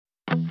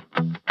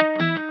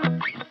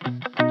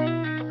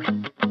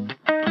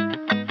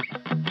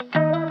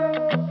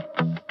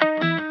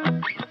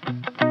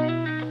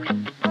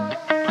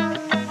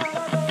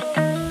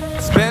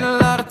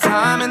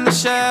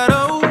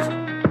shadows,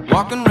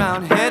 walking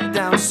around head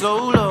down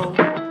solo,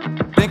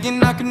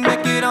 thinking I can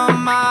make it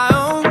on my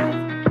own.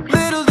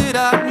 Little did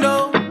I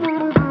know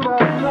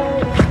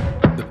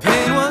the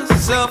pain was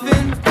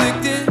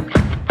self-inflicted.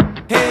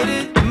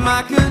 Hated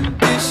my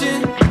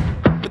condition,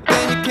 but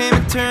then you came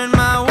and turned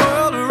my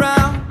world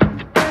around.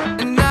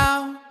 And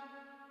now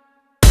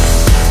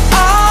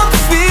I'm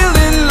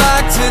feeling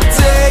like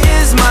today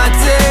is my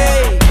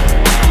day.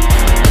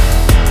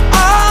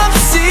 I'm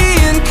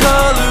seeing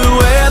color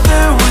where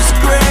there was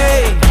gray.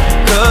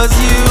 'Cause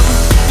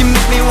you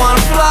make me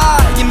wanna fly,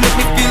 you make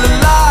me feel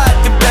alive.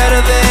 You're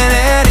better than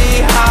any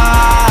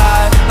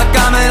high. Like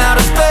I'm in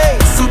outer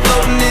space, I'm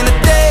floating in a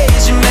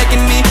daze. You're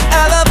making me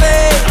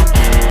elevate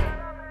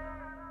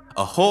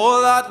a whole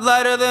lot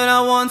lighter than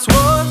I once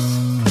was.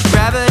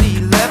 Gravity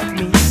left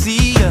me,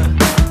 see ya.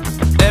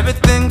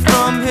 Everything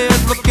from here